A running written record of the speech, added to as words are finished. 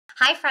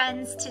Hi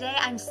friends, today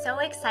I'm so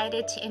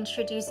excited to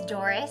introduce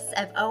Doris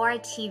of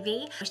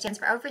ORTV, which stands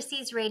for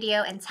Overseas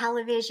Radio and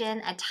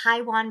Television, a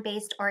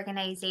Taiwan-based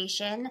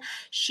organization.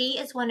 She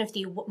is one of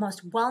the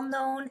most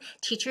well-known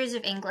teachers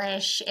of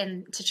English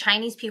to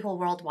Chinese people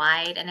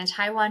worldwide, and in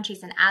Taiwan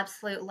she's an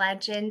absolute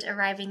legend,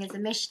 arriving as a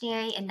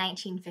missionary in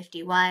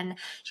 1951.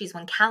 She's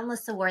won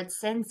countless awards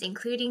since,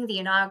 including the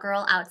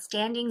inaugural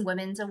Outstanding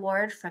Women's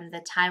Award from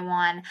the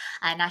Taiwan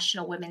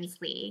National Women's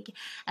League.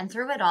 And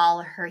through it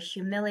all, her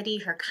humility,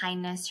 her kindness,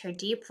 her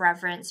deep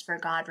reverence for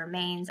God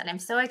remains. And I'm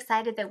so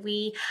excited that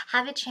we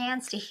have a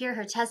chance to hear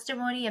her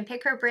testimony and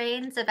pick her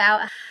brains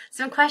about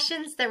some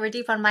questions that were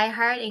deep on my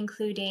heart,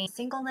 including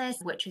singleness,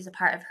 which was a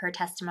part of her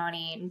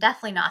testimony.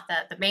 Definitely not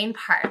the main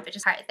part, but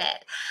just part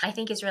that I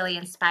think is really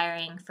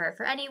inspiring for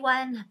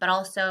anyone, but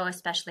also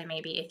especially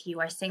maybe if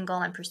you are single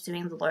and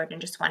pursuing the Lord and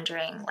just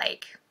wondering,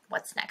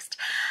 what's next?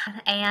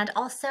 And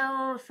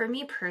also for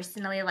me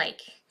personally,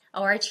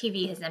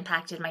 ORTV has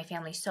impacted my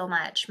family so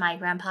much. My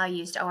grandpa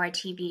used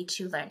ORTV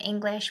to learn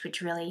English,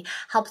 which really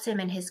helps him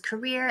in his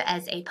career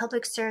as a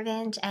public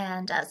servant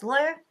and as a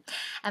lawyer.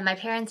 And my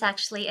parents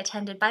actually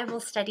attended Bible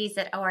studies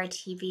at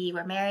ORTV,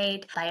 were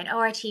married by an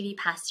ORTV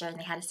pastor, and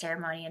they had a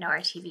ceremony in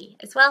ORTV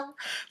as well.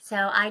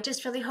 So I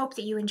just really hope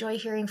that you enjoy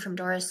hearing from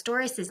Doris.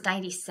 Doris is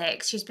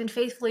 96. She's been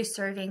faithfully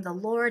serving the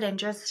Lord, and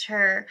just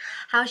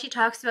how she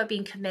talks about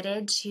being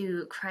committed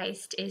to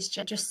Christ is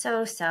just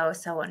so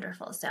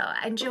wonderful. So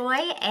enjoy,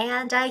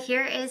 and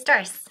here is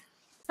Doris.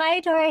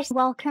 Hi, Doris.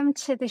 Welcome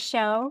to the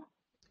show.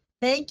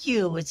 Thank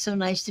you. It's so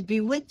nice to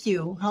be with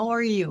you. How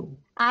are you?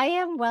 I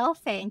am well,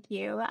 thank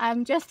you.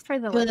 Just for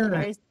the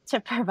listeners, to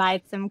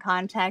provide some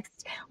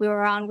context, we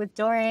were on with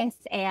Doris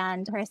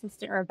and her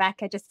assistant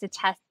Rebecca just to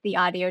test the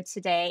audio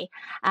today.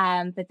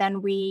 But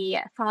then we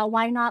thought,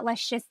 why not?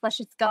 Let's just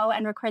go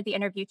and record the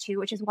interview too,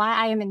 which is why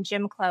I am in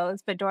gym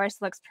clothes, but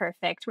Doris looks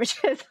perfect,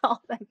 which is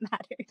all that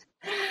matters.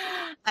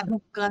 I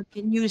hope God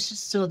can use us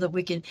so that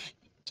we can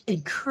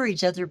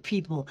encourage other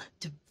people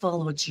to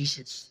follow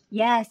Jesus.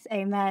 Yes,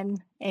 amen.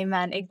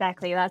 Amen.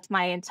 Exactly. That's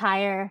my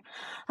entire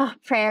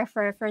prayer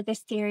for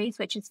this series,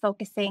 which is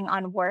focusing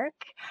on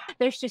work.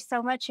 There's just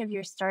so much of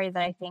your story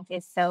that I think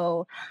is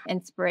so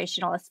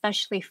inspirational,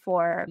 especially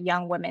for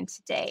young women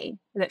today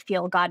that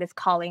feel God is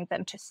calling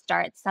them to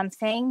start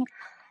something.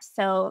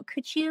 So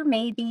could you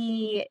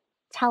maybe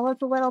tell us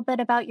a little bit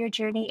about your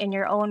journey in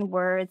your own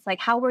words? Like,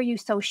 how were you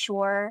so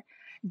sure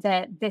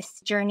that this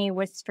journey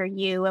was for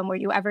you? And were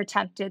you ever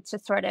tempted to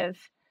sort of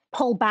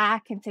pull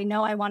back and say,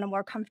 no, I want a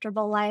more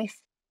comfortable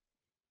life?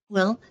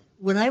 Well,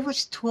 when I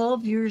was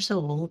 12 years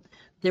old,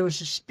 there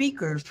was a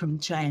speaker from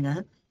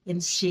China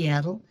in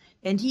Seattle,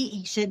 and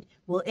he said,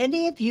 will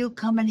any of you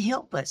come and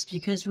help us?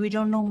 Because we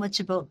don't know much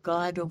about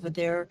God over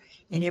there,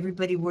 and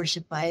everybody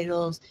worship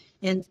idols.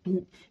 And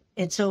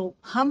so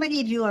how many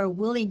of you are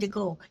willing to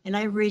go? And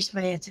I raised my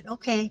hand and said,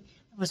 okay.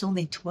 I was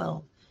only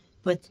 12.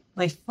 But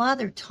my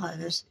father taught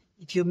us,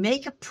 if you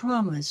make a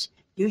promise,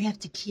 you have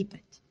to keep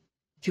it.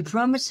 If you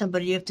promise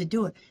somebody, you have to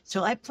do it.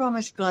 So I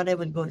promised God I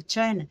would go to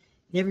China.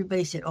 And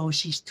everybody said, oh,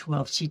 she's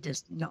 12. She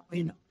doesn't know,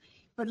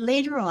 But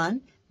later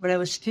on, when I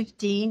was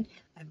 15,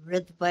 I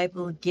read the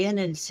Bible again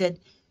and it said,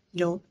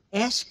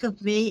 ask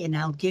of me and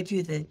I'll give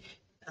you the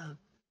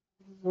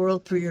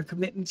world for your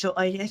commitment. So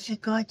I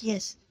said, God,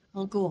 yes,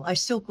 I'll go. I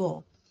still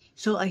go.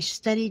 So I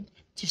studied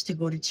just to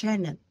go to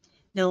China.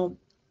 Now,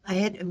 I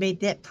had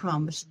made that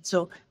promise.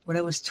 So when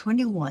I was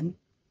 21,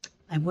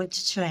 I went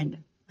to China.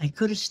 I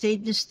could have stayed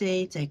in the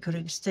States. I could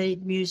have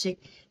studied music,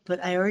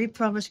 but I already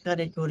promised God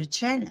I'd go to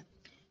China.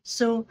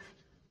 So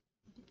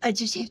I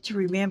just have to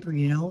remember,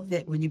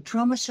 that when you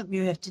promise something,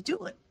 you have to do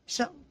it.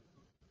 So,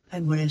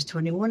 and when I was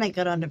 21, I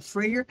got on a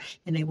freighter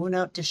and I went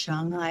out to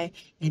Shanghai,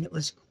 and it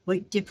was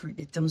quite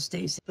different at those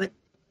days. But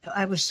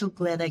I was so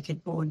glad I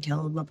could go and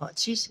tell them about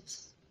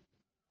Jesus.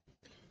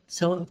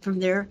 So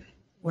from there,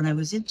 when I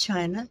was in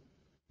China,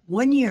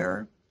 1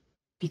 year,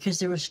 because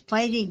there was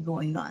fighting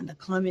going on. The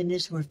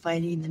communists were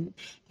fighting,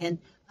 and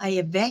I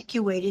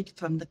evacuated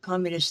from the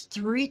communists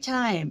 3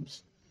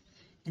 times.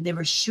 And they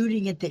were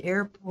shooting at the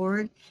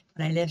airport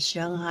when I left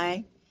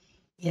Shanghai.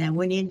 And I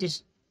went into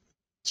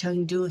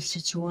Chengdu,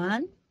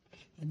 Sichuan.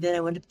 And then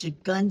I went up to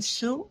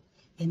Gansu,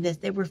 and that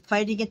they were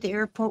fighting at the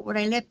airport when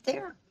I left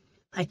there.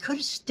 I could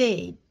have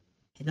stayed,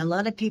 and a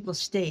lot of people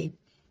stayed.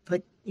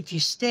 But if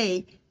you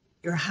stay,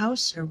 your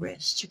house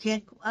arrest. You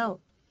can't go out.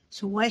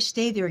 So why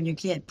stay there and you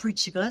can't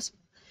preach the gospel?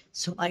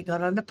 So I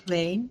got on a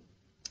plane,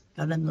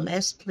 got on the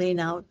last plane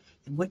out,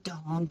 and went to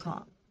Hong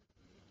Kong.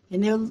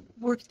 And I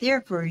worked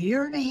there for 1.5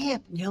 years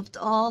and helped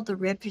all the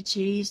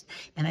refugees.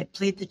 And I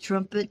played the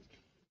trumpet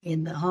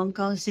in the Hong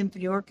Kong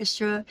Symphony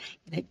Orchestra.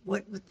 And I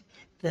went with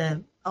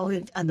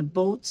out on the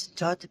boats and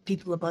taught the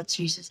people about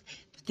Jesus.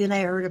 But then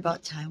I heard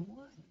about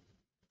Taiwan.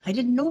 I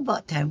didn't know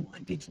about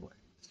Taiwan before.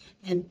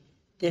 And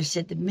they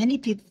said that many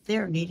people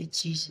there needed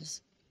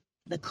Jesus.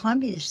 The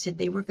communists said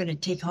they were going to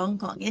take Hong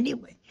Kong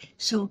anyway.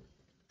 So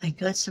I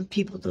got some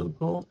people to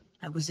go.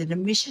 I was in a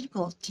mission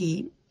call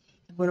team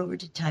and went over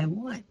to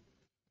Taiwan.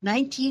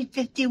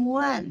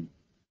 1951.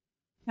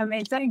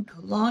 Amazing.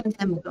 a long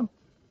time ago.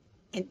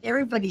 And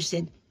everybody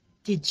said,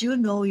 did you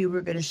know you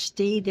were going to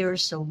stay there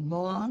so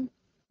long?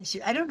 I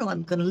said, I don't know,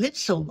 I'm going to live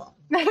so long.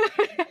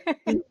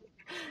 And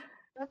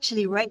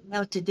actually, right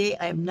now, today,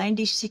 I'm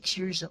 96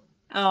 years old.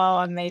 Oh,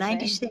 amazing.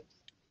 96.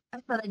 I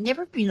thought I'd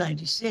never be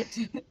 96,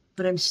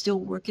 but I'm still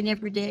working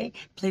every day,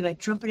 play my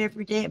trumpet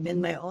every day. I'm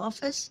in my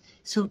office.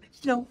 So,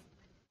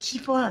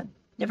 keep on.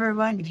 Never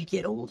mind if you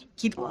get old,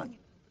 keep on.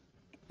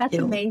 That's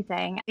You know,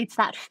 amazing. It's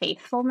that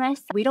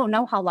faithfulness. We don't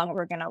know how long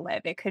we're going to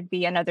live. It could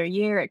be another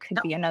year, it could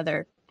no, be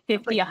another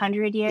 50, but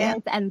 100 yeah.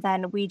 years, and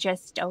then we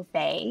just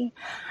obey.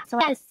 So,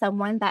 as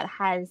someone that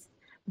has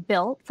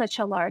built such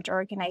a large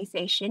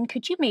organization,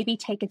 could you maybe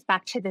take us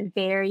back to the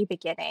very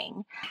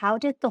beginning? How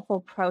did the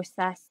whole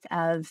process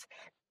of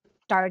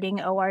starting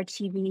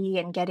ORTV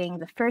and getting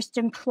the first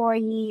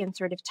employee and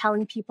sort of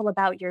telling people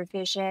about your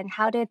vision,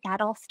 how did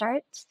that all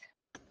start?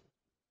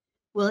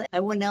 Well, I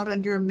went out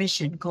under a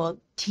mission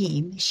called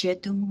Team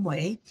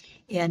Shetumwe,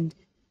 and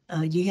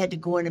you had to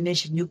go on a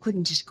mission. You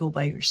couldn't just go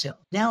by yourself.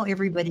 Now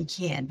everybody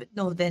can, but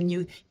no, then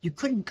you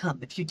couldn't come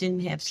if you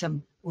didn't have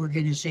some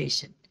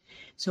organization.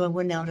 So I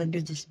went out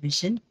under this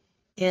mission,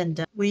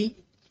 and we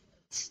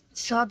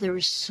saw there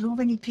were so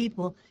many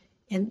people,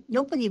 and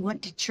nobody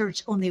went to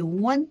church. Only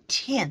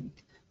 1/10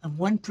 of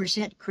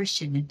 1%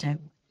 Christian in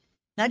Taiwan.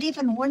 Not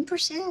even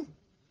 1%.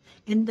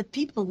 And the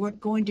people weren't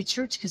going to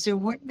church because there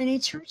weren't many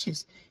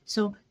churches.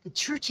 So the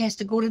church has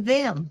to go to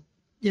them,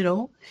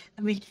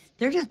 I mean,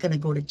 they're not going to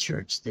go to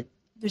church.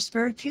 There's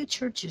very few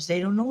churches. They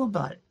don't know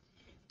about it.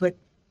 But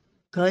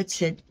God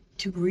said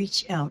to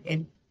reach out.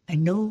 And I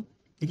know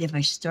that if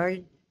I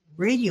started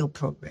radio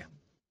program,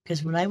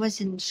 because when I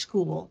was in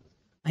school,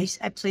 I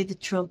played the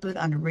trumpet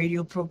on the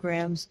radio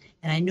programs,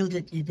 and I knew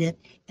that you did.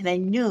 And I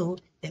knew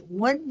that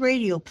one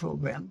radio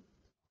program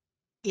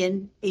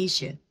in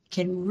Asia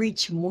can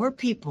reach more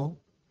people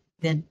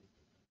than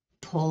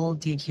Paul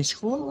did his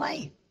whole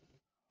life.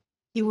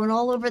 He went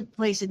all over the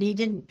place, and he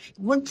didn't.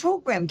 One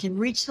program can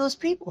reach those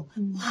people.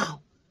 Wow.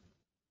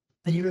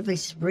 But everybody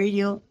says,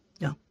 radio?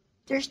 No,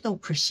 there's no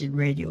Christian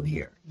radio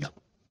here. No.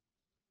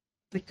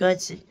 But God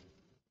said,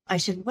 I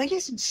said, why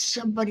doesn't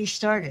somebody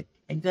start it?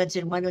 And God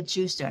said, why don't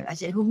you start? I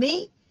said, who,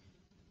 me?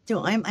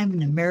 No, I'm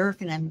an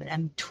American.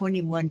 I'm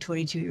 21,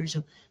 22 years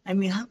old. I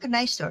mean, how can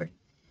I start?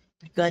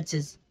 But God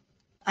says,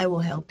 I will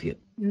help you.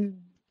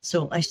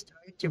 So I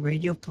started the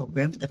radio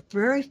program, the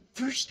very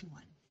first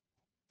one,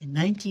 in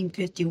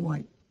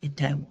 1951 in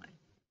Taiwan.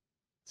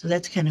 So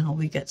that's kind of how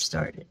we got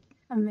started.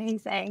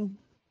 Amazing.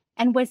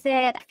 And was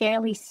it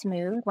fairly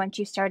smooth once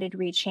you started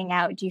reaching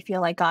out? Do you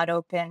feel like God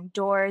opened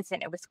doors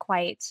and it was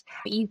quite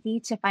easy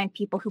to find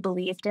people who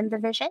believed in the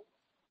vision?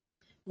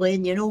 Well,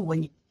 and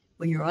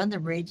when you're on the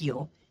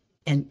radio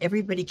and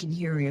everybody can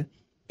hear you,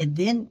 and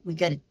then we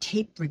got a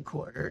tape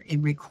recorder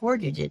and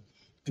recorded it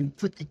and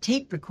put the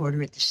tape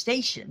recorder at the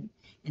station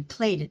and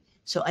played it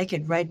so I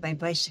could ride my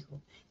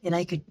bicycle and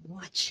I could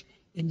watch.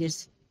 And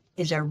as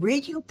our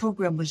radio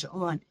program was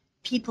on,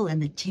 people in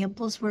the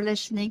temples were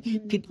listening,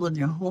 people in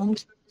their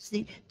homes were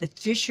listening, the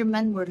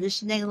fishermen were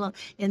listening along.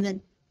 And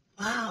then,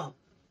 wow,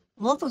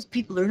 all those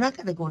people are not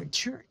going to go to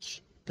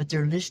church, but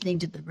they're listening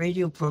to the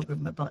radio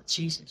program about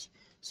Jesus.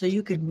 So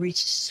you can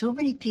reach so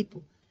many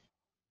people.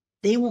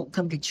 They won't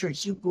come to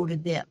church. You go to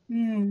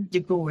them. You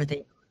go where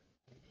they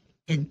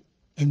are.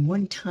 And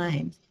one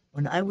time,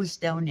 when I was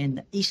down in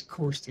the East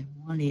Coast in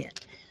Hualien,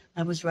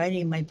 I was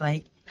riding my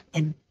bike,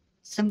 and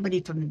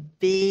somebody from the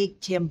big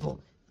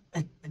temple,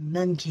 a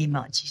nun came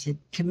out. She said,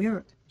 come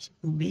here. I said,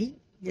 who, me?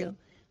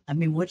 I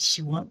mean, what does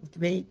she want with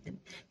me?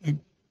 And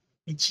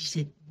she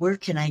said, where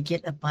can I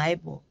get a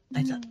Bible?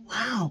 I thought,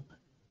 wow,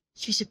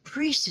 she's a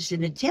priestess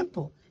in a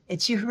temple.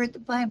 And she heard the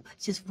Bible.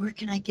 She says, where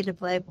can I get a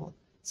Bible?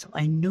 So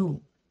I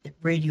knew that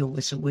radio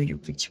was a way to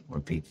reach more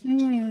people.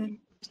 Isn't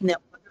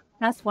that wonderful?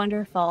 That's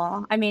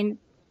wonderful. I mean,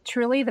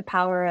 truly the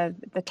power of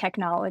the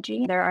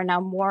technology. There are now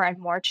more and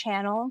more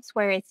channels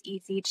where it's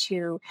easy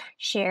to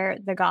share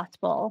the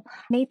gospel.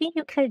 Maybe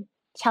you could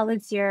tell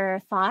us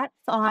your thoughts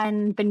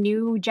on the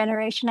new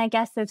generation, I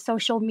guess, of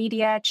social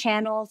media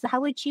channels.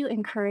 How would you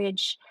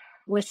encourage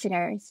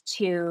listeners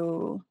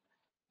to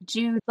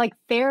do like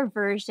their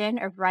version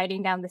of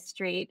riding down the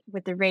street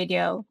with the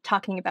radio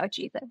talking about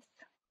Jesus?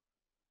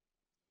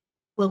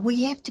 Well,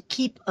 we have to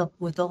keep up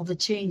with all the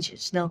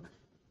changes. Now,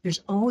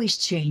 there's always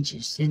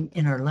changes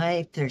in our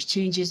life. There's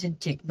changes in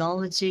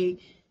technology.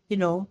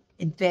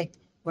 In fact,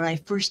 when I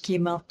first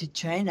came out to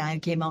China, I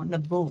came out in a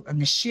boat,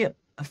 on a ship,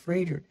 a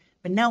freighter.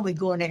 But now we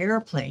go on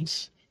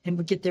airplanes and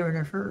we get there in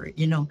a hurry,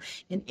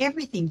 and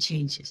everything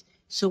changes.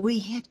 So we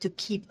have to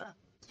keep up.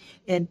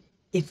 And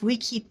if we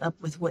keep up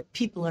with what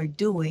people are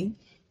doing,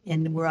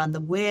 and we're on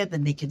the web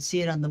and they can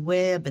see it on the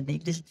web, and they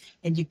listen,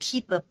 and you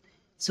keep up.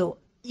 So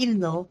even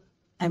though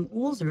I'm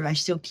older, I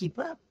still keep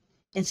up.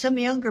 And some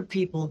younger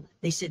people,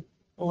 they said,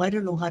 oh, I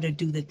don't know how to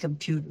do the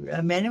computer.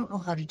 I mean, I don't know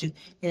how to do.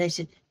 And I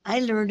said,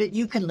 I learned it.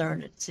 You can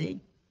learn it. See?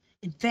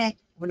 In fact,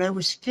 when I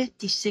was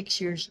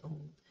 56 years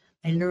old,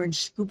 I learned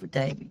scuba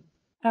diving.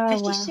 Oh,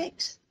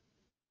 56. Wow.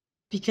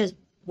 Because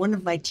one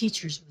of my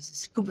teachers was a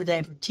scuba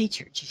diver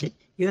teacher. She said,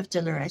 you have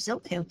to learn. I said,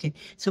 okay, okay.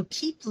 So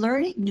keep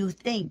learning new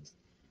things,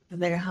 no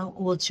matter how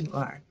old you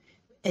are.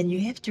 And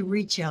you have to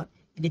reach out.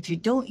 And if you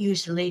don't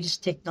use the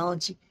latest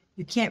technology,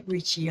 you can't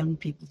reach the young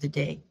people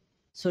today.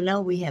 So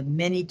now we have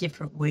many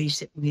different ways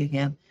that we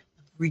have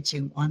of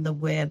reaching on the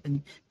web,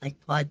 and like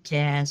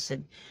podcasts,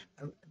 and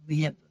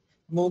we have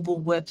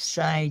mobile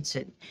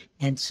websites,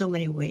 and so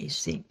many ways.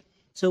 See,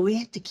 so we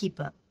have to keep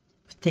up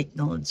with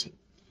technology.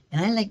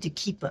 And I like to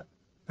keep up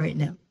right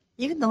now.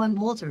 Even though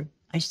I'm older,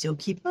 I still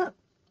keep up.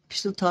 I'm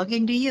still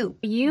talking to you.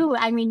 You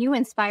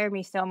inspire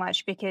me so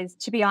much because,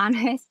 to be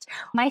honest,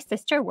 my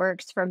sister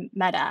works for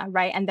Meta,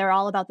 right? And they're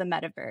all about the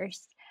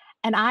metaverse.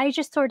 And I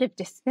just sort of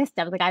dismissed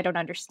it. I was like, I don't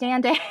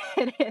understand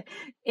it.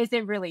 Is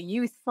it really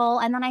useful?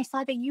 And then I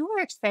saw that you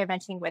were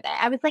experimenting with it.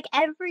 I was like,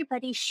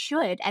 everybody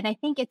should. And I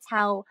think it's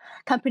how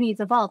companies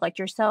evolve. Like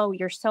you're so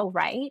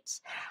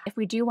right. If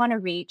we do want to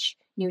reach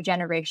new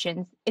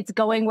generations, it's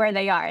going where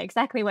they are.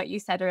 Exactly what you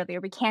said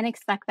earlier. We can't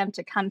expect them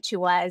to come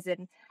to us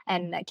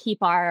and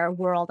keep our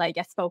world, I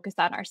guess, focused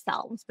on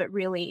ourselves, but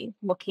really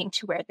looking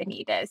to where the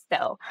need is.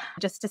 So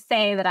just to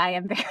say that I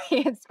am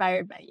very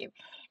inspired by you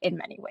in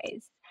many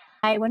ways.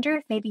 I wonder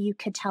if maybe you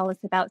could tell us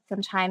about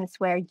some times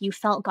where you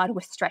felt God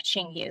was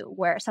stretching you,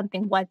 where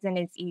something wasn't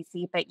as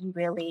easy, but you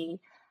really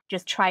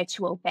just tried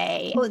to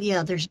obey. Well,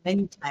 yeah, there's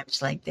many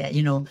times like that,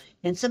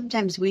 and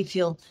sometimes we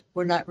feel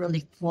we're not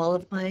really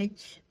qualified,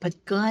 but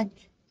God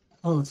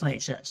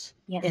qualifies us,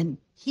 Yeah. and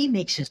He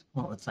makes us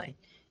qualified.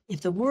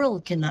 If the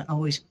world cannot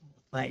always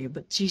qualify you,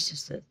 but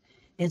Jesus does.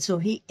 And so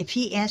if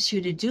He asks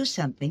you to do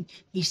something,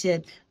 He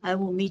said, I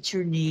will meet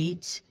your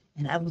needs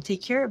and I will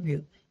take care of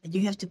you. And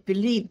you have to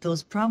believe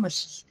those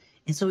promises.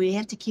 And so you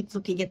have to keep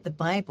looking at the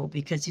Bible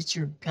because it's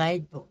your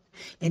guidebook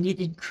and it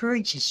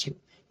encourages you.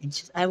 And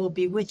says, I will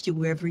be with you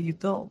wherever you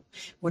go.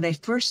 When I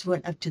first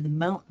went up to the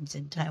mountains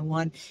in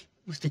Taiwan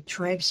with the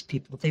tribes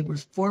people, they were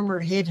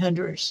former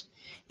headhunters,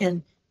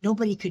 and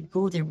nobody could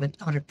go there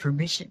without a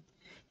permission.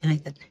 And I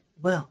thought,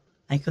 well,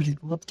 I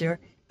couldn't go up there,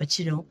 but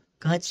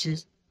God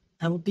says,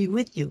 I will be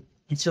with you.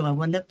 And so I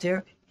went up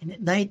there, and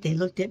at night they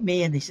looked at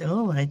me and they said,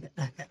 oh, and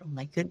I thought, oh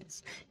my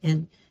goodness.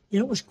 And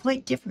it was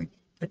quite different,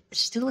 but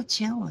still a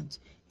challenge.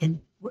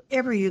 And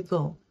wherever you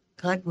go,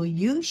 God will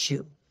use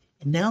you.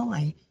 And now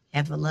I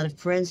have a lot of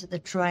friends in the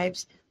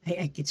tribes.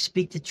 I can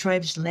speak the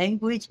tribes'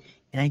 language,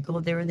 and I go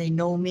there and they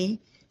know me.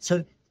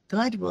 So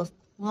God will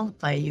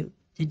qualify you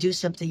to do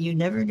something you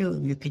never knew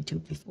you could do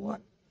before.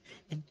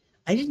 And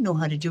I didn't know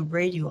how to do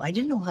radio. I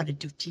didn't know how to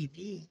do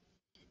TV,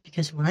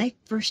 because when I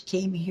first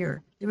came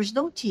here, there was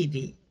no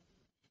TV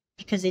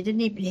because they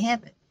didn't even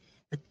have it.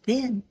 But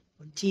then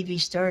when TV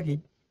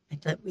started, I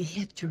thought we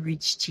have to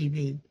reach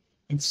TV.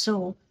 And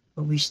so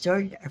when we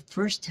started our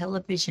first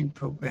television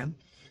program,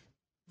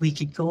 we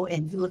could go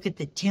and look at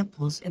the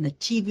temples and the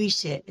TV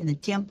set in the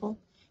temple.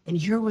 And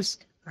here was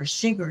our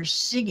singers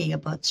singing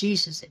about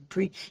Jesus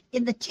and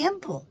in the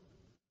temple,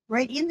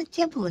 right in the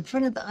temple in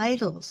front of the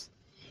idols.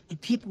 And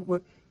people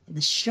were in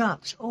the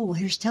shops. Oh,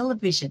 here's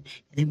television.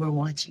 And they were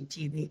watching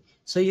TV.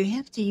 So you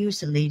have to use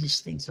the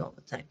latest things all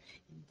the time.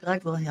 And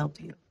God will help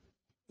you.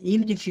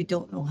 Even if you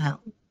don't know how,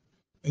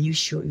 and you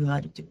show you how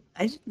to do it.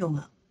 I didn't know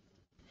how.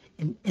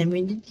 And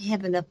we didn't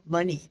have enough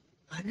money.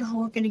 I don't know how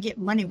we're going to get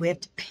money. We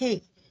have to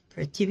pay for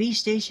a TV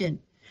station.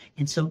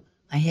 And so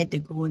I had to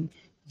go and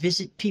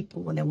visit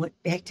people when I went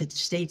back to the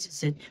States and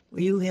said, will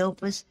you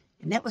help us?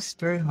 And that was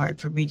very hard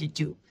for me to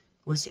do.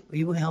 Was it, will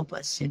you help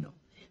us,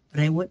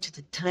 But I went to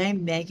the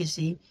Time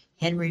magazine,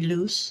 Henry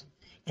Luce,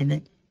 and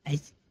then I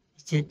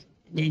said,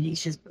 and then he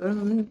says,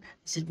 I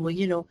said,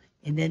 well,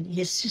 and then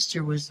his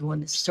sister was the one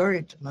that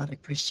started a lot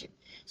of Christian.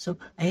 So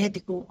I had to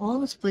go all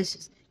those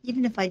places,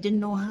 even if I didn't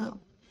know how.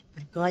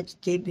 But God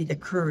gave me the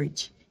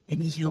courage,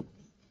 and He helped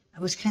me.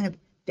 I was kind of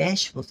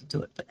bashful to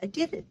do it, but I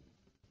did it.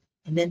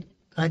 And then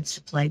God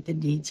supplied the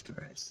needs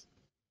for us.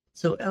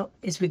 So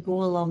as we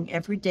go along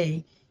every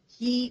day,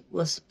 He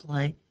will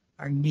supply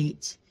our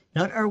needs,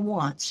 not our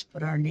wants,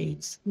 but our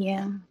needs.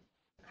 Yeah.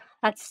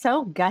 That's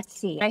so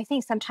gutsy. I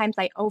think sometimes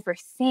I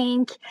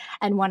overthink,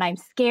 and when I'm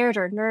scared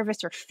or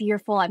nervous or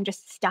fearful, I'm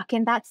just stuck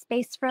in that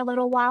space for a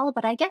little while.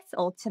 But I guess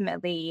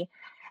ultimately,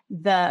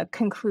 the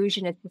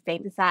conclusion is the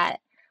same. Is that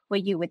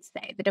what you would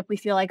say? That if we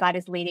feel like God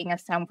is leading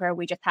us somewhere,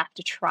 we just have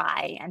to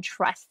try and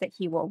trust that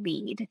He will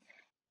lead.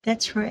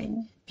 That's right,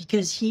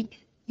 because He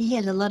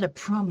had a lot of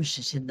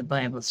promises in the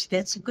Bible. See,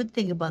 that's a good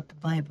thing about the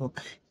Bible.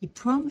 He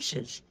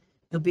promises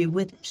He'll be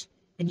with us.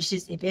 And He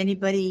says, if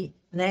anybody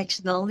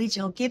lacks knowledge,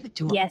 I'll give it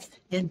to him. Yes.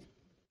 And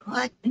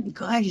God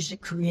is a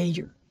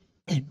creator,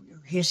 and we're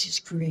His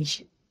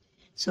creation.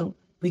 So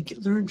we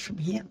can learn from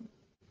Him.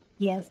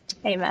 Yes.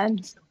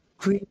 Amen. So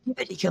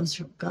creativity comes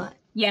from God.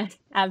 Yes,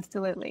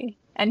 absolutely.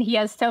 And He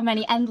has so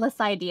many endless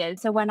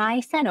ideas. So when I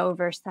sent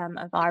over some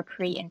of our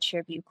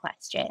pre-interview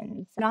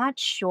questions, not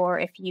sure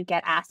if you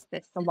get asked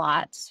this a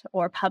lot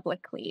or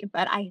publicly,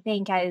 but I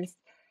think as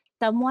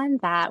someone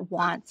that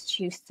wants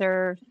to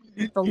serve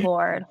the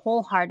Lord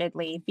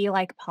wholeheartedly, be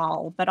like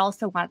Paul, but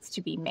also wants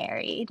to be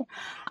married.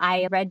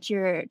 I read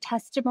your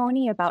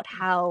testimony about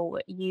how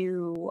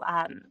you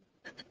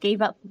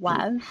gave up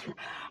love.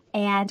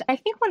 And I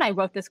think when I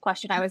wrote this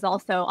question, I was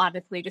also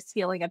honestly just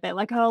feeling a bit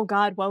like, oh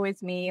God, woe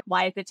is me.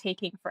 Why is it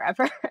taking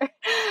forever?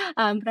 But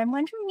I'm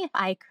wondering if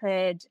I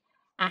could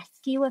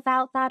ask you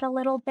about that a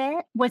little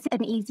bit. Was it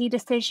an easy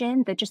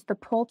decision that just the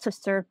pull to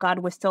serve God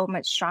was so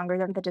much stronger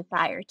than the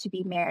desire to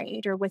be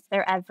married? Or was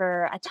there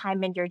ever a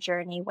time in your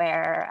journey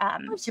where,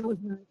 course it was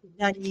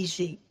not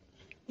easy.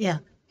 Yeah,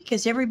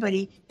 because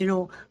everybody,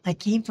 I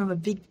came from a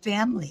big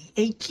family,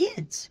 8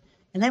 kids,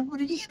 and I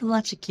wanted to have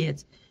lots of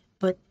kids.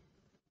 But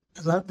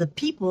a lot of the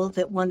people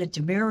that wanted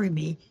to marry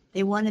me,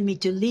 they wanted me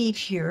to leave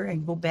here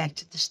and go back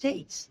to the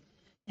States.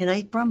 And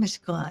I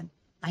promised God,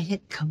 I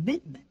had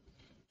commitment.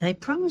 And I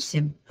promised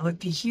him I would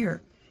be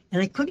here.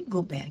 And I couldn't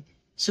go back.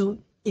 So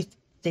if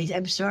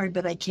I'm sorry,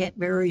 but I can't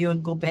marry you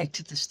and go back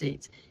to the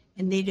States.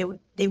 And they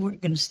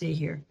weren't going to stay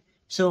here.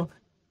 So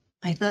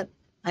I thought,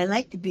 I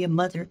like to be a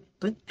mother,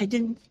 but I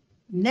didn't.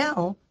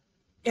 Now,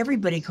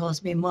 everybody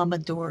calls me Mama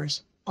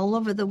Doris all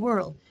over the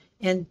world.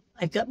 And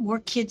I've got more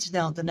kids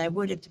now than I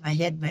would if I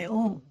had my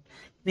own.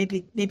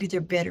 Maybe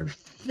they're better.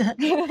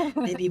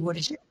 Maybe what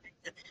is it?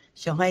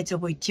 小孩子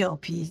会调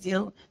皮,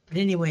 But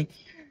anyway,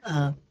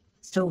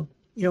 so,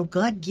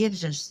 God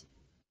gives us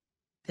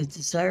the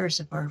desires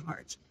of our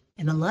hearts.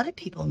 And a lot of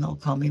people now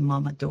call me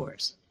Mama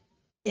Doris.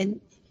 And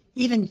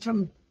even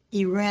from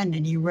Iran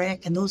and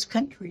Iraq and those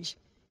countries.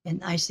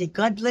 And I say,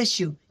 God bless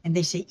you. And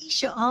they say,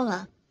 Isha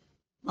Allah,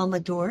 Mama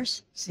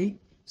Doris. See?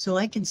 So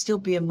I can still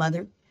be a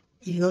mother,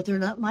 even though they're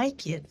not my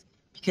kids.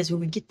 Because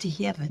when we get to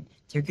heaven,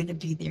 they're going to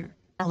be there.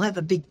 I'll have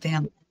a big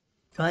family.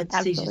 God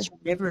says you're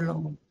never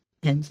alone.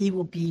 And he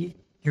will be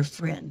your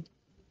friend.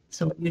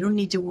 So you don't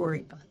need to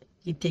worry about it.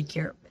 You take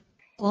care of it.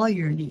 All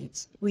your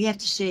needs. We have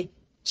to say,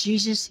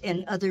 Jesus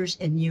and others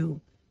and you.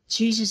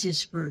 Jesus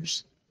is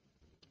first.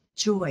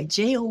 Joy,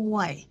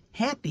 Joy,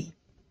 happy,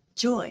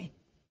 joy.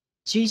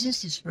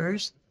 Jesus is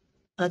first,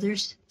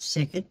 others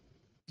second,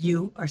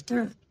 you are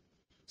third.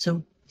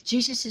 So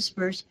Jesus is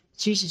first.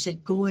 Jesus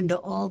said, go into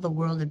all the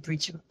world and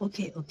preach.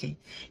 Okay.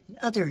 And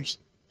others,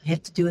 I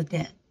have to do it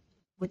then.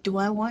 What do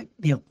I want?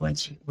 Milk,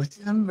 what's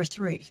number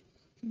 3?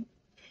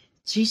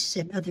 Jesus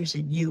and others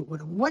and you.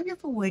 What a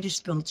wonderful way to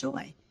spell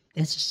joy.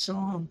 That's a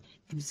song,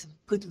 and it's a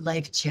good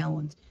life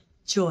challenge.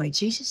 Joy,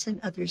 Jesus and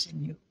others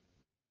and you.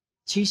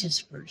 Jesus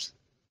first.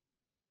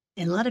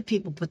 And a lot of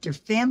people put their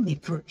family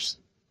first.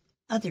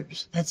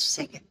 Others, that's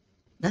second,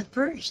 not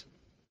first.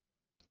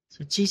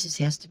 So Jesus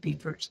has to be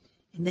first.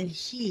 And then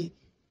he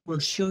will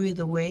show you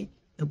the way.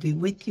 He'll be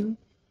with you.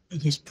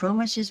 And his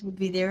promises will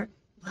be there.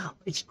 Wow,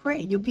 it's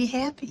great. You'll be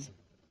happy.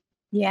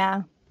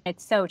 Yeah,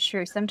 it's so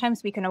true.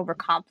 Sometimes we can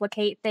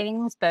overcomplicate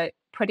things, but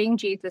putting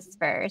Jesus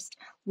first,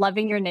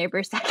 loving your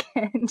neighbor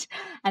second,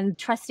 and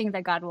trusting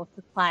that God will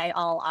supply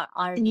all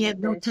our And you have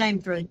no needs. time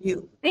for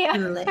you. Yeah.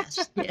 You're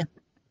last. Yeah.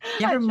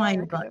 Never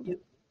mind about you.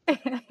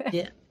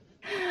 Yeah.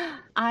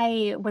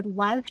 I would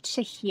love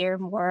to hear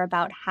more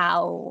about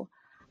how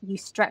you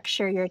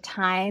structure your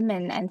time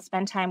and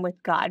spend time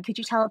with God. Could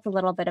you tell us a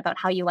little bit about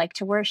how you like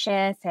to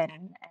worship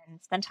and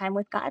spend time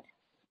with God?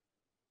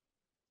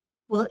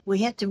 Well, we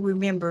have to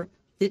remember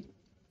that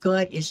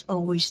God is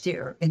always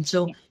there. And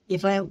so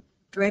if I'm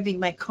driving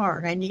my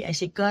car, I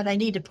say, God, I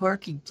need a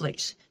parking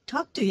place.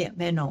 Talk to him,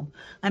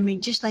 I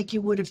mean, just like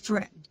you would a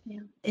friend. Yeah.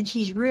 And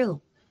he's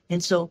real.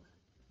 And so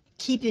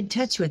keep in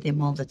touch with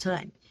him all the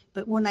time.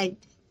 But when I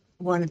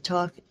want to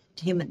talk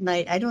to him at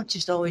night, I don't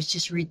just always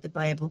just read the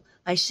Bible.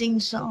 I sing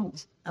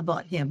songs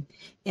about him.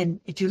 And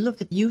if you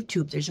look at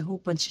YouTube, there's a whole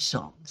bunch of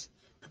songs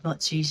about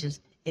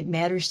Jesus. It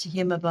matters to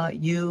him about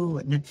you.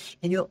 And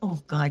you,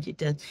 oh God, you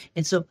did.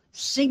 And so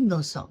sing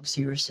those songs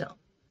to yourself,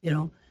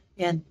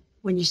 And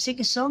when you sing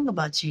a song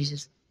about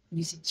Jesus,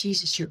 you say,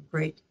 Jesus, you're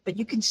great. But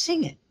you can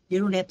sing it. You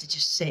don't have to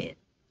just say it.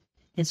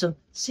 And so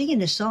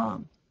singing a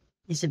song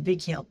is a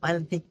big help. I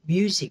think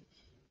music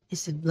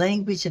is the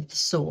language of the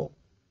soul.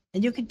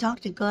 And you can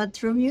talk to God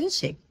through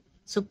music.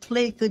 So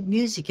play good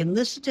music and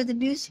listen to the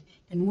music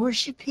and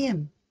worship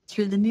him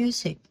through the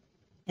music.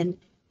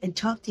 And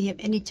talk to him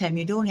anytime.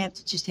 You don't have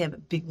to just have a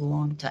big,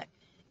 long time,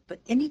 but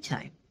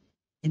anytime.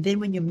 And then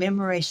when you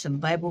memorize some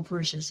Bible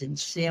verses and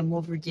say them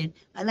over again,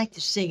 I like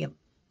to sing them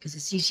because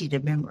it's easy to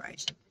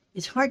memorize them.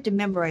 It's hard to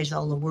memorize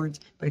all the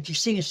words, but if you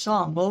sing a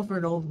song over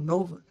and over and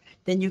over,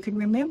 then you can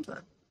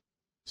remember.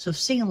 So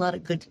sing a lot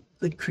of good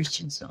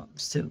Christian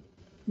songs too.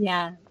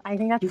 Yeah, I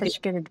think that's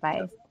such good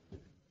advice.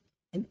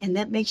 And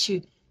that makes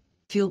you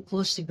feel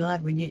close to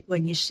God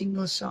when you sing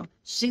those songs.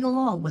 Sing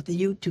along with the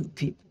YouTube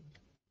people.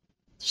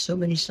 So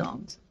many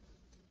songs.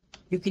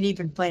 You can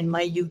even find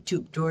my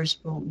YouTube, Doris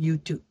Brougham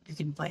YouTube. You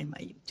can find my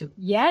YouTube.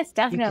 Yes,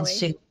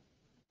 definitely.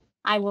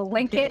 I will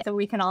link it so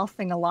we can all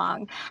sing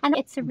along. And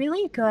it's a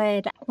really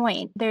good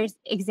point. There's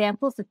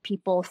examples of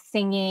people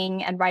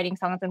singing and writing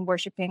songs and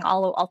worshiping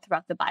all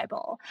throughout the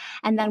Bible.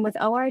 And then with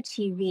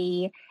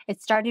ORTV,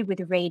 it started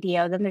with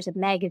radio, then there's a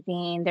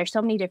magazine, there's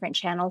so many different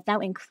channels now,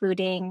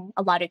 including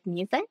a lot of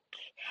music.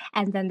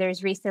 And then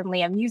there's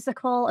recently a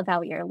musical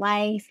about your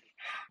life.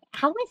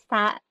 How is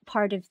that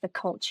part of the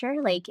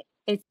culture? Like,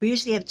 it's We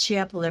usually have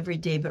chapel every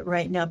day, but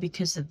right now,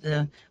 because of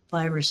the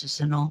viruses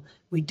and all,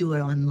 we do it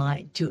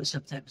online too,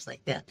 sometimes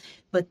like that.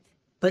 But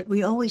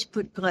we always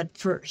put God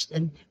first,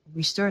 and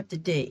we start the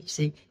day,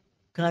 say,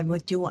 God,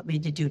 what do you want me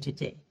to do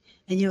today?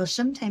 And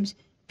sometimes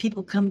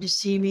people come to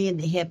see me and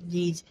they have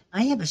needs.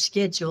 I have a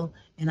schedule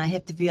and I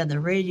have to be on the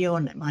radio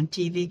and I'm on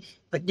TV,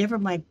 but never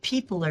mind,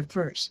 people are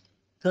first.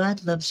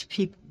 God loves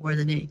people more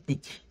than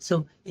anything.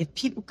 So if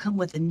people come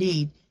with a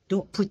need,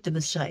 don't put them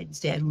aside and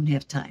say, I don't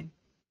have time.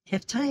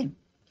 Have time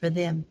for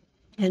them.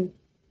 And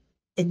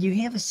you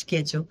have a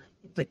schedule,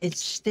 but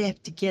it's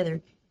staffed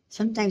together.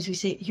 Sometimes we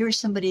say, here's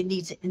somebody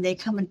needs it, and they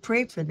come and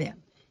pray for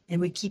them.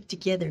 And we keep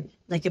together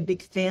like a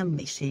big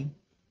family, see?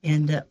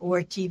 And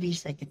ORTV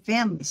is like a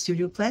family,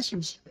 Studio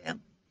Classrooms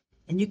family.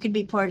 And you can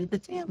be part of the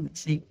family,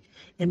 see?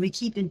 And we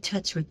keep in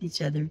touch with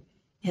each other.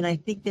 And I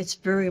think that's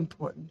very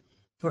important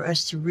for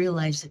us to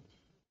realize that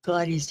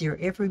God is there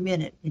every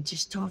minute and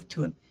just talk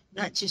to him,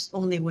 not just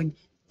only when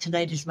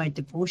tonight is my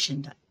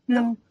devotion time.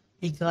 No.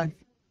 Hey, God,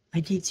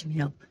 I need some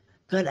help.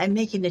 God, I'm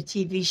making a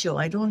TV show.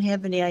 I don't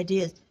have any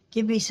ideas.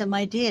 Give me some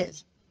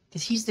ideas,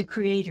 because he's the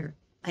creator.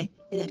 I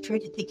try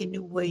to think of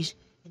new ways.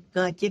 And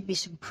God, give me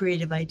some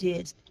creative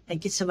ideas. I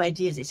get some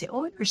ideas. They say,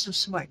 oh, you're so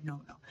smart.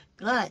 No.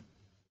 God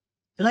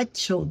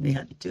showed me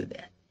how to do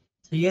that.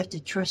 So you have to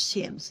trust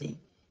him, see?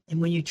 And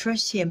when you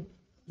trust him,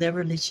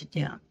 never let you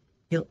down.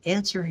 He'll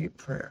answer your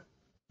prayer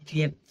if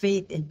you have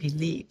faith and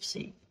believe,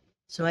 see?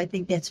 So I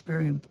think that's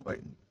very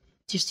important,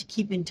 just to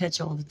keep in touch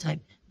all the time,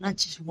 not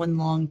just one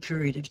long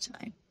period of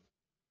time.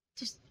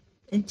 Just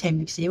in time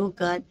you say, oh,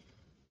 God,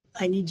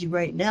 I need you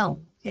right now,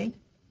 okay?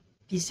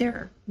 He's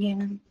there.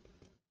 Yeah.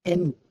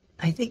 And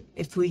I think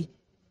if we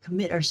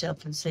commit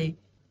ourselves and say,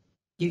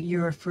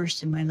 you're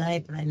first in my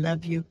life and I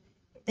love you,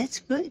 that's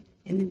good.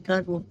 And then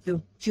God will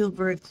feel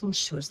very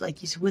close to us, like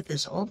he's with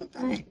us all the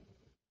time.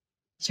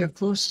 He's our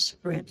closest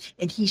friend.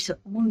 And he's the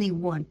only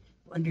one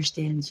who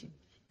understands you.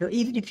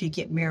 Even if you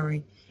get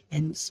married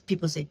and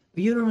people say,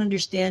 well, you don't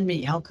understand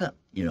me, how come?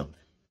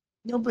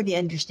 Nobody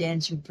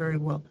understands you very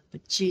well,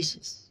 but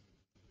Jesus,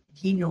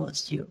 he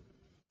knows you.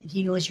 And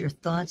he knows your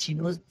thoughts, he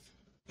knows.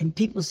 And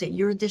people say,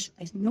 you're this.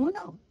 I say, no,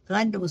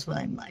 God knows what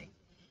I'm like.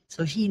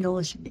 So he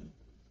knows me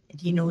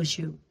and he knows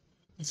you.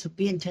 And so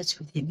be in touch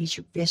with him. He's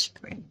your best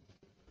friend.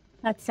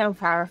 That's so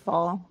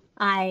powerful.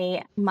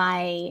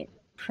 My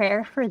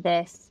prayer for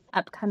this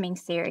upcoming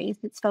series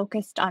that's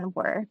focused on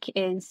work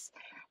is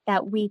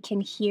that we can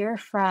hear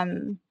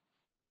from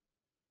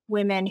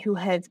women who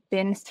have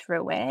been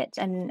through it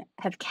and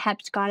have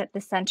kept God at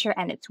the center,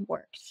 and it's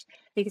worked.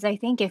 Because I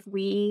think if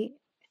we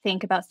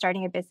think about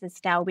starting a business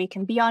now, we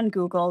can be on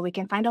Google, we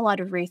can find a lot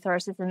of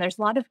resources, and there's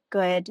a lot of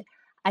good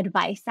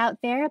advice out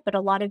there, but a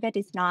lot of it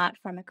is not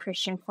from a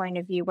Christian point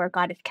of view where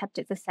God is kept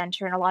at the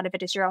center, and a lot of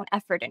it is your own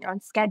effort and your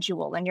own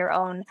schedule and your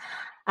own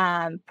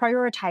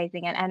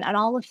prioritizing and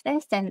all of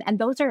this, and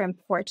those are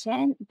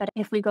important. But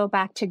if we go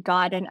back to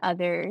God and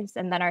others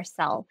and then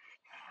ourselves,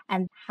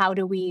 and how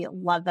do we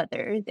love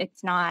others?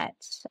 It's not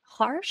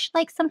harsh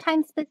like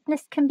sometimes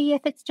business can be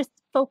if it's just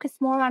focused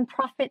more on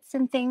profits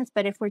and things.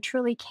 But if we're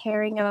truly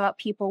caring about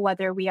people,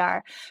 whether we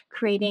are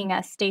creating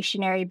a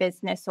stationary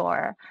business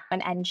or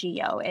an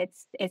NGO,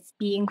 it's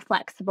being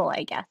flexible,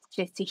 I guess,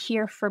 just to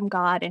hear from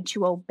God and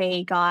to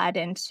obey God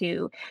and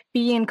to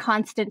be in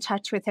constant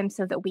touch with him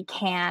so that we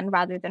can,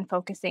 rather than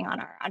focusing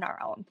on our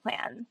own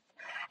plans,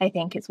 I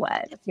think is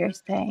what you're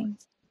saying.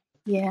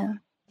 Yeah.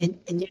 And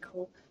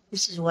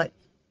this is what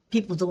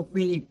people don't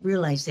really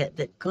realize,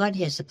 that God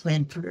has a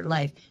plan for your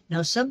life.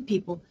 Now, some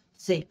people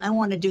say, I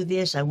want to do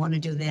this, I want to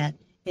do that.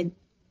 And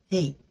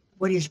hey,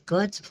 what is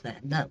God's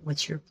plan, not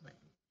what's your plan?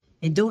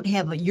 And don't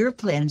have your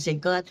plan and say,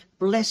 God,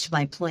 bless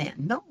my plan.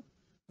 No,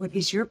 what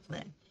is your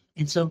plan?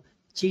 And so,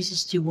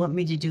 Jesus, do you want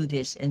me to do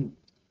this? And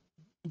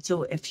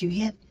so if you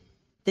have,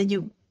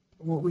 then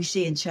what we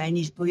say in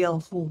Chinese, 不要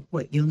后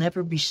悔, you'll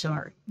never be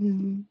sorry.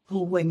 Mm-hmm.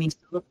 后悔means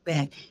to look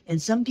back. And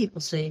some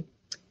people say,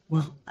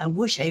 well, I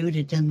wish I would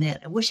have done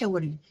that. I wish I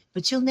would have,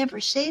 but you'll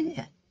never say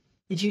that.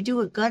 If you do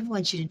what God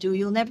wants you to do,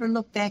 you'll never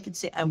look back and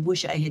say, I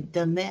wish I had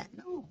done that.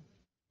 No,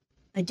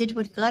 I did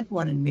what God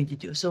wanted me to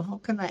do. So how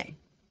can I,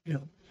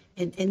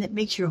 and it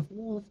makes your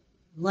whole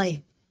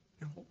life,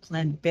 your whole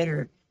plan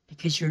better,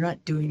 because you're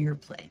not doing your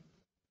plan.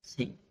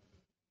 See?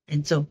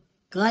 And so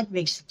God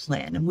makes the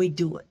plan and we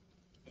do it.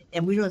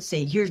 And we don't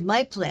say, here's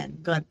my plan.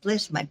 God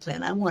bless my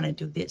plan. I want to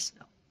do this.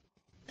 No,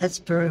 that's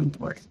very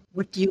important.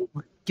 What do you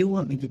want? Do you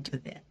want me to do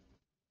that?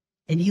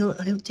 And he'll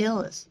tell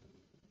us.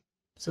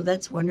 So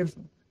that's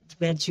wonderful. It's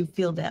glad you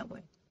feel that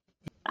way.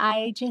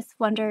 I just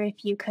wonder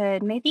if you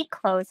could maybe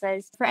close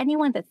us for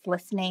anyone that's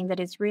listening that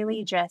is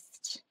really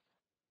just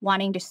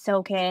wanting to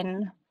soak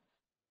in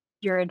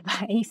your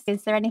advice.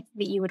 Is there anything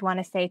that you would want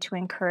to say to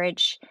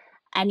encourage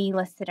any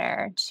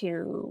listener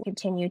to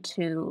continue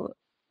to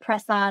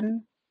press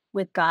on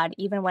with God,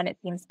 even when it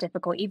seems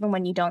difficult, even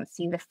when you don't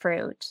see the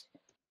fruit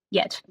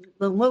yet?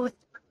 But what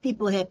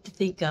people have to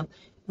think of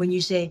when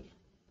you say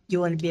you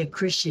want to be a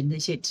Christian, they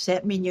say, does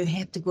that mean you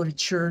have to go to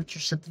church or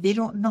something? They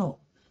don't know.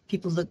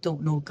 People that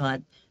don't know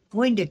God.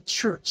 Going to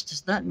church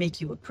does not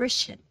make you a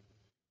Christian.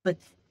 But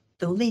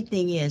the only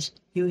thing is,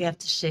 you have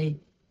to say,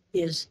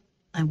 is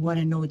I want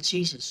to know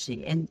Jesus.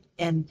 See, and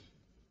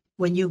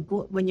when you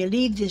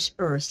leave this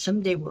earth,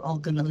 someday we're all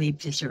going to leave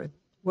this earth.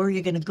 Where are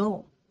you going to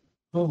go?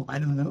 Oh, I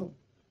don't know.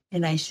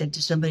 And I said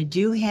to somebody, do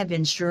you have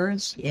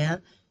insurance? Yeah.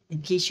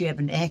 In case you have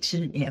an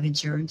accident, you have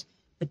insurance.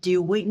 But do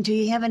you wait until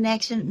you have an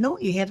accident? No,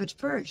 you have it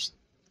first.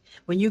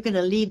 When you're going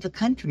to leave the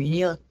country,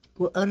 you'll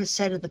go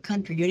outside of the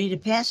country, you need a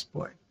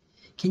passport.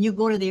 Can you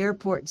go to the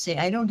airport and say,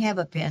 I don't have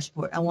a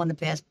passport, I want a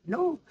passport?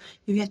 No,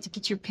 you have to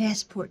get your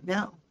passport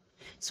now.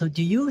 So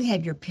do you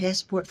have your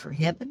passport for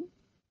heaven?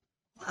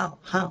 Wow,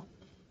 how?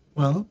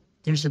 Well,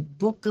 there's a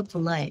book of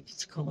life.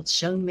 It's called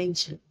Sheng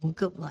Ming's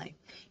Book of Life.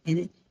 And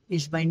it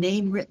is my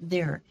name written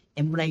there.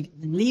 And when I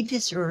leave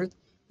this earth,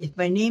 if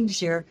my name's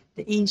there,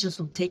 the angels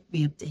will take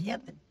me up to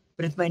heaven.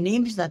 But if my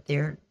name's not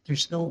there,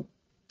 there's no,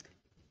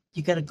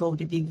 you got to go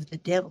to be with the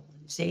devil.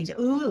 And say,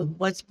 ooh,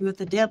 what's with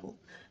the devil?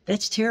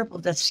 That's terrible.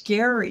 That's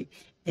scary.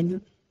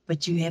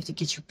 But you have to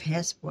get your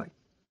passport.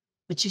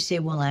 But you say,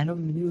 well, I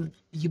don't know.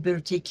 You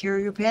better take care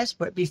of your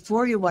passport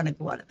before you want to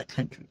go out of the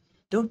country.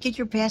 Don't get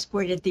your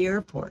passport at the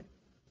airport.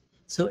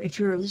 So if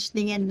you're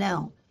listening in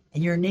now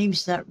and your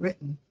name's not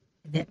written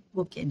in that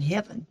book in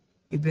heaven,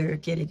 you better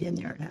get it in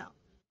there now.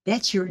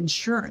 That's your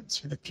insurance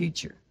for the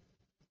future.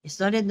 It's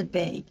not in the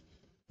bank.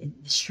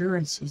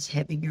 Insurance is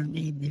having your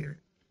name there.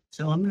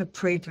 So I'm going to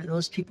pray for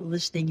those people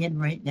listening in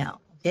right now,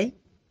 okay?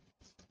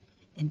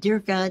 And dear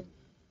God,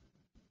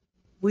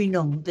 we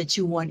know that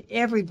you want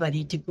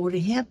everybody to go to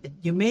heaven.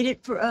 You made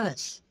it for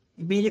us.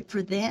 You made it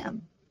for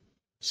them.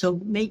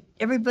 So make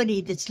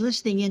everybody that's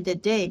listening in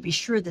today, be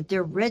sure that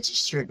they're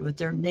registered with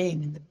their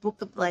name in the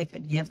book of life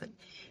in heaven.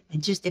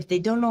 And just, if they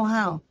don't know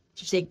how,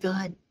 just say,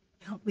 God,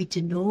 help me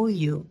to know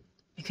you,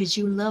 because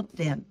you love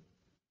them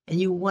and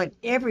you want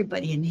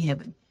everybody in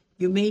heaven.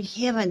 You made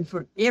heaven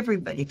for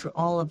everybody, for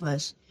all of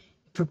us,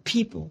 for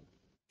people,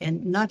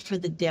 and not for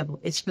the devil.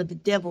 It's for the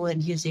devil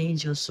and his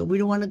angels. So we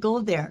don't want to go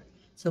there.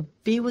 So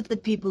be with the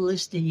people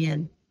listening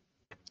in.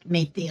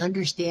 May they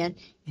understand.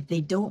 If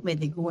they don't, may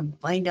they go and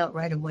find out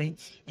right away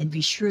and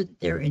be sure that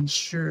they're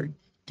insured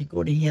to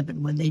go to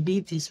heaven when they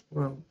leave this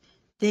world.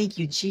 Thank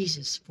you,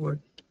 Jesus, for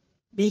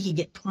making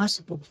it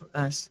possible for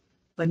us,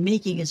 by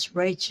making us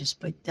righteous,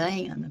 by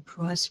dying on the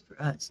cross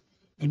for us.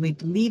 And we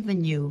believe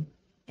in you,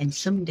 and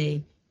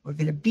someday we're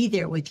going to be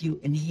there with you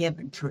in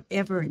heaven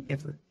forever and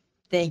ever.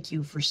 Thank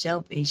you for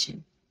salvation.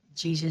 In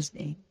Jesus'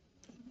 name.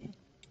 Amen.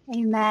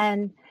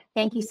 Amen.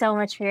 Thank you so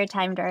much for your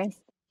time, Doris.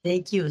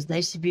 Thank you. It was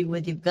nice to be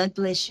with you. God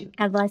bless you.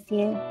 God bless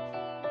you.